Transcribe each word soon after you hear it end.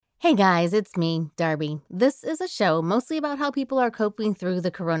Hey guys, it's me, Darby. This is a show mostly about how people are coping through the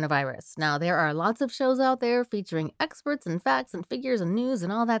coronavirus. Now, there are lots of shows out there featuring experts and facts and figures and news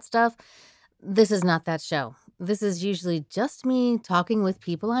and all that stuff. This is not that show. This is usually just me talking with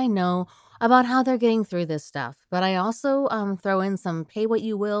people I know about how they're getting through this stuff. But I also throw in some pay what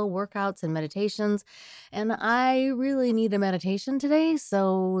you will workouts and meditations. And I really need a meditation today.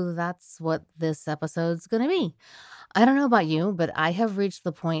 So that's what this episode's going to be. I don't know about you, but I have reached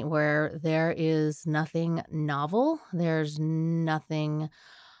the point where there is nothing novel. There's nothing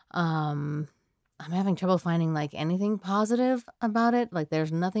um I'm having trouble finding like anything positive about it. Like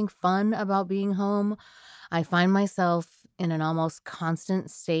there's nothing fun about being home. I find myself in an almost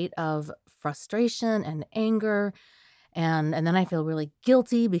constant state of frustration and anger and then I feel really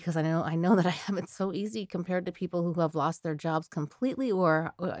guilty because I know that I have it so easy compared to people who have lost their jobs completely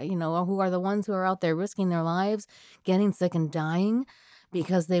or who are the ones who are out there risking their lives, getting sick and dying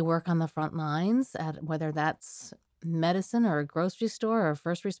because they work on the front lines at whether that's medicine or a grocery store or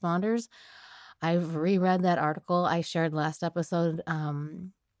first responders. I've reread that article I shared last episode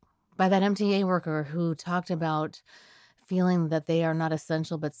by that MTA worker who talked about feeling that they are not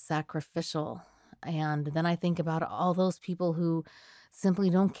essential but sacrificial. And then I think about all those people who simply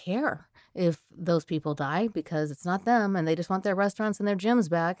don't care if those people die because it's not them and they just want their restaurants and their gyms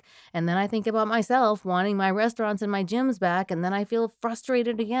back. And then I think about myself wanting my restaurants and my gyms back. And then I feel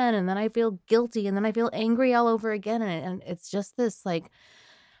frustrated again. And then I feel guilty. And then I feel angry all over again. And it's just this like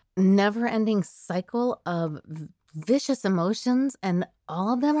never ending cycle of vicious emotions. And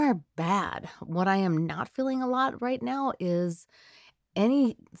all of them are bad. What I am not feeling a lot right now is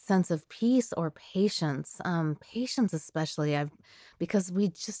any sense of peace or patience, patience especially, because we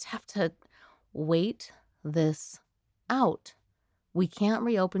just have to wait this out. We can't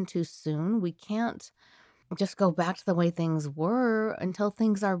reopen too soon. We can't just go back to the way things were until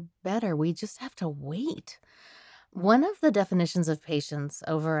things are better. We just have to wait. One of the definitions of patience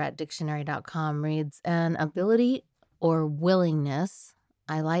over at dictionary.com reads an ability or willingness.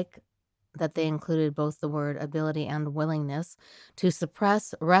 I like that they included both the word ability and willingness to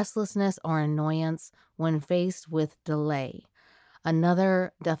suppress restlessness or annoyance when faced with delay.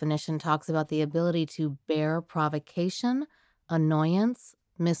 Another definition talks about the ability to bear provocation, annoyance,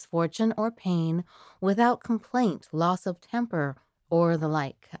 misfortune, or pain without complaint, loss of temper, or the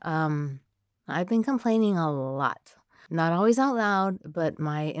like. I've been complaining a lot. Not always out loud, but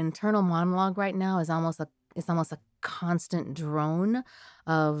my internal monologue right now is almost a constant drone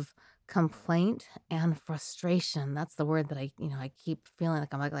of complaint and frustration. That's the word that I keep feeling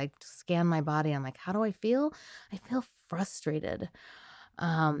like I'm like scan my body. I'm like, how do I feel? I feel frustrated,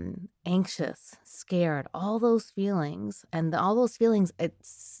 anxious, scared, all those feelings. And all those feelings,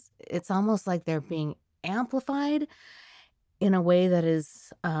 it's almost like they're being amplified in a way that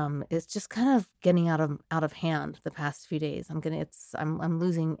is just kind of getting out of hand the past few days. I'm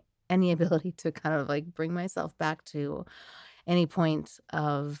losing any ability to kind of like bring myself back to any point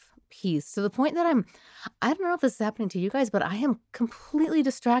of peace to the point that I don't know if this is happening to you guys, but I am completely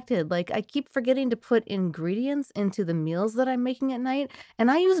distracted. Like I keep forgetting to put ingredients into the meals that I'm making at night, and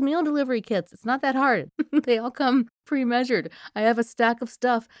I use meal delivery kits. It's not that hard. They all come pre-measured. I have a stack of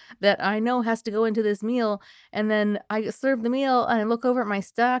stuff that I know has to go into this meal, and then I serve the meal and I look over at my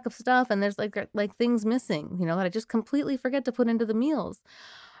stack of stuff and there's like things missing, that I just completely forget to put into the meals.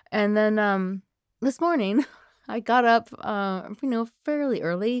 And then this morning I got up fairly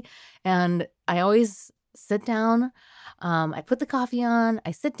early and I always sit down. I put the coffee on,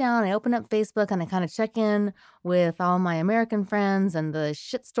 I sit down, I open up Facebook and I kind of check in with all my American friends and the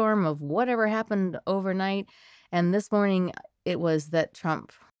shitstorm of whatever happened overnight. And this morning it was that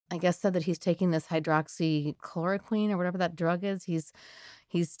Trump, I guess, said that he's taking this hydroxychloroquine or whatever that drug is. He's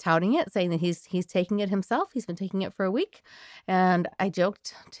touting it, saying that he's taking it himself. He's been taking it for a week. And I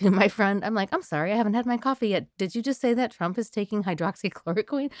joked to my friend, I'm like, I'm sorry, I haven't had my coffee yet. Did you just say that Trump is taking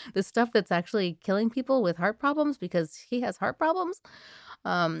hydroxychloroquine? The stuff that's actually killing people with heart problems because he has heart problems?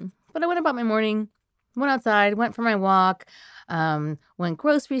 But I went about my morning, went outside, went for my walk, went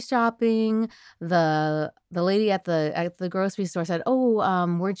grocery shopping. The lady at the grocery store said, "Oh,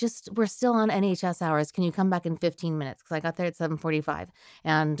 we're still on NHS hours. Can you come back in 15 minutes?" Because I got there at 7:45,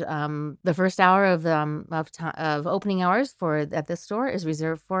 and the first hour of opening hours for at this store is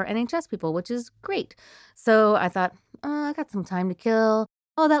reserved for NHS people, which is great. So I thought, I got some time to kill.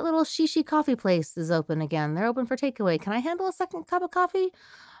 Oh, that little Shishi coffee place is open again. They're open for takeaway. Can I handle a second cup of coffee?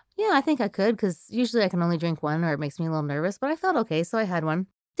 Yeah, I think I could because usually I can only drink one or it makes me a little nervous, but I felt okay, so I had one.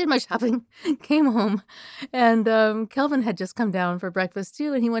 did my shopping, came home, and, Kelvin had just come down for breakfast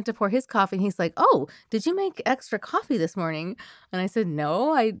too, and he went to pour his coffee, and he's like, "Oh, did you make extra coffee this morning?" And I said,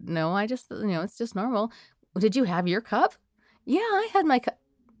 No, I just, it's just normal." "Did you have your cup?" "Yeah, I had my cup."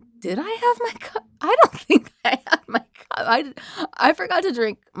 Did I have my cup? I don't think I had my cup. I forgot to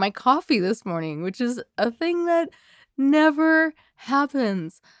drink my coffee this morning, which is a thing that never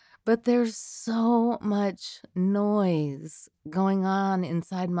happens. But there's so much noise going on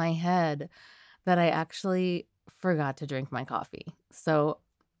inside my head that I actually forgot to drink my coffee. So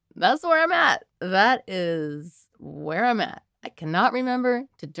that's where I'm at. That is where I'm at. I cannot remember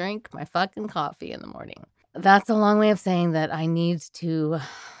to drink my fucking coffee in the morning. That's a long way of saying that I need to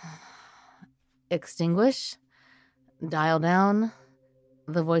extinguish, dial down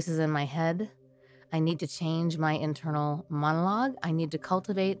the voices in my head. I need to change my internal monologue. I need to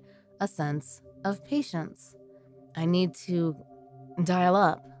cultivate a sense of patience. I need to dial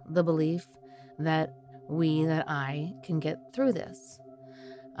up the belief that I can get through this.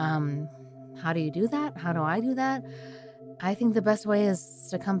 How do you do that? How do I do that? I think the best way is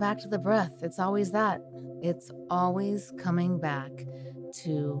to come back to the breath. It's always that. It's always coming back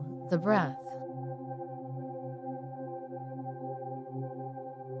to the breath.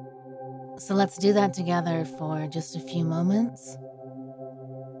 So let's do that together for just a few moments.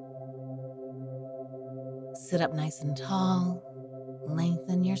 Sit up nice and tall.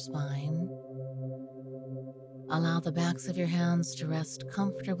 Lengthen your spine. Allow the backs of your hands to rest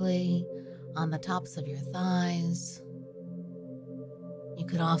comfortably on the tops of your thighs. You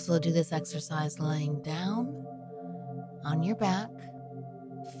could also do this exercise lying down on your back,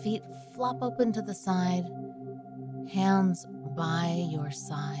 feet flop open to the side, hands by your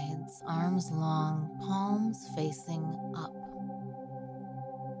sides, arms long, palms facing up.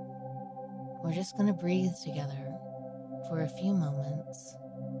 We're just going to breathe together for a few moments.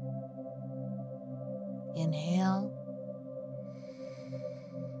 Inhale,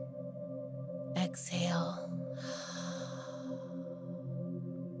 exhale.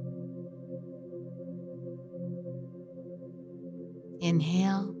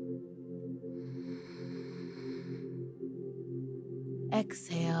 Inhale,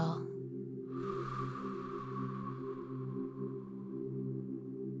 exhale.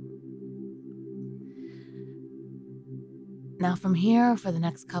 Now from here, for the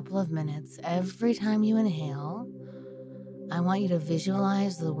next couple of minutes, every time you inhale, I want you to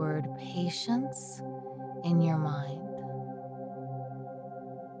visualize the word patience in your mind.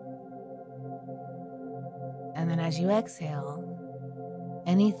 And then as you exhale,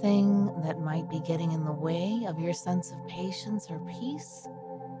 anything that might be getting in the way of your sense of patience or peace,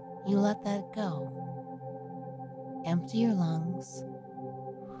 you let that go. Empty your lungs.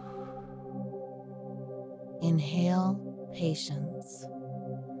 Inhale patience.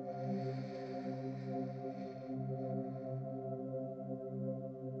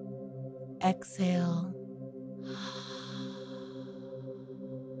 Exhale.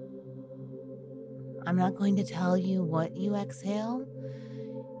 I'm not going to tell you what you exhale.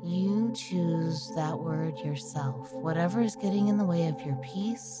 You choose that word yourself. Whatever is getting in the way of your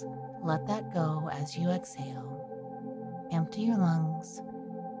peace, let that go as you exhale. Empty your lungs.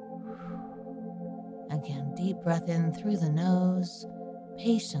 Again, deep breath in through the nose.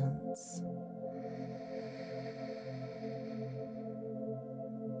 Patience.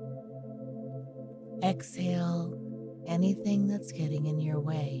 Exhale anything that's getting in your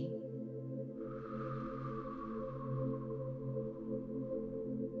way.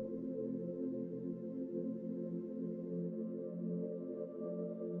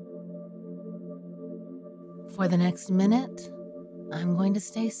 For the next minute, I'm going to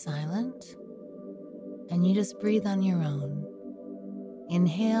stay silent, and you just breathe on your own.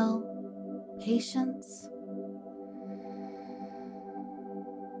 Inhale, patience.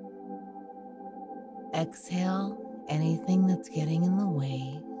 Exhale anything that's getting in the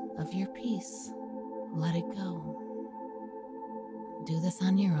way of your peace. Let it go. Do this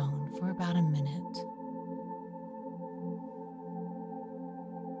on your own for about a minute.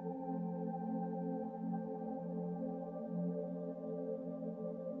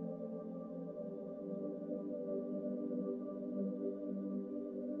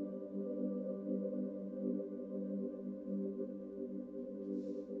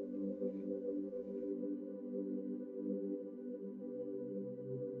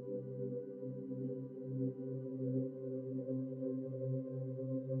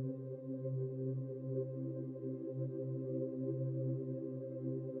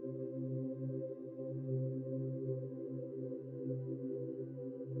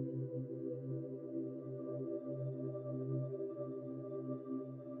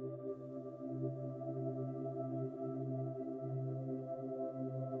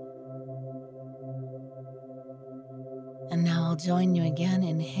 join you again.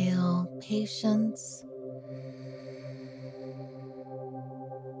 Inhale, patience.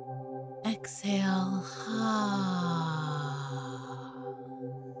 Exhale.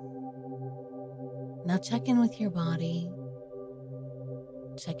 Now check in with your body.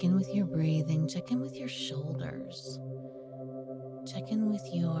 Check in with your breathing. Check in with your shoulders. Check in with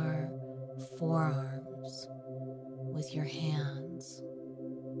your forearms, with your hands.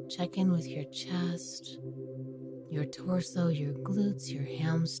 Check in with your chest, your torso, your glutes, your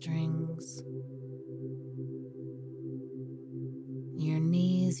hamstrings, your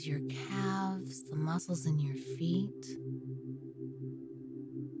knees, your calves, the muscles in your feet.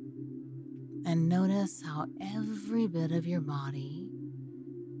 And notice how every bit of your body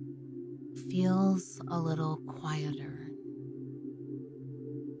feels a little quieter.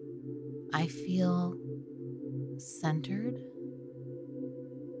 I feel centered.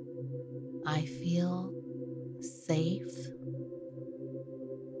 I feel safe.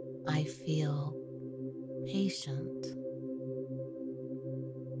 I feel patient.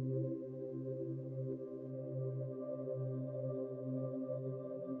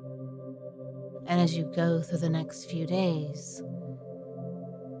 And as you go through the next few days,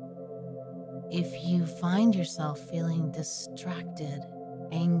 if you find yourself feeling distracted,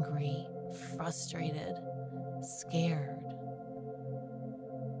 angry, frustrated, scared,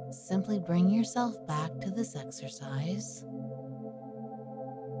 simply bring yourself back to this exercise,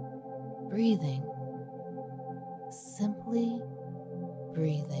 breathing, simply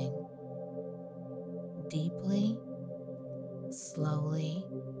breathing, deeply, slowly,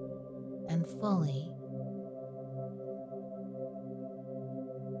 and fully.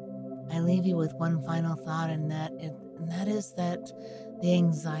 I leave you with one final thought, and that is that the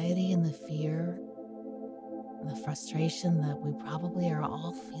anxiety and the fear and the frustration that we probably are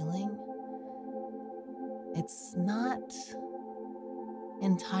all feeling, it's not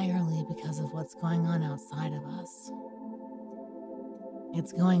entirely because of what's going on outside of us.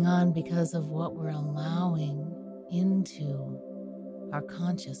 It's going on because of what we're allowing into our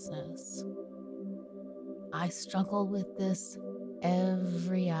consciousness. I struggle with this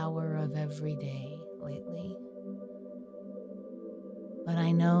every hour of every day lately. But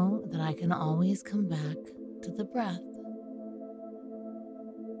I know that I can always come back to the breath.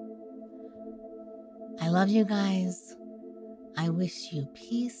 I love you guys. I wish you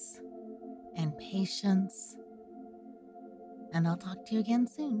peace and patience, and I'll talk to you again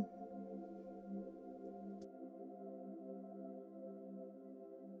soon.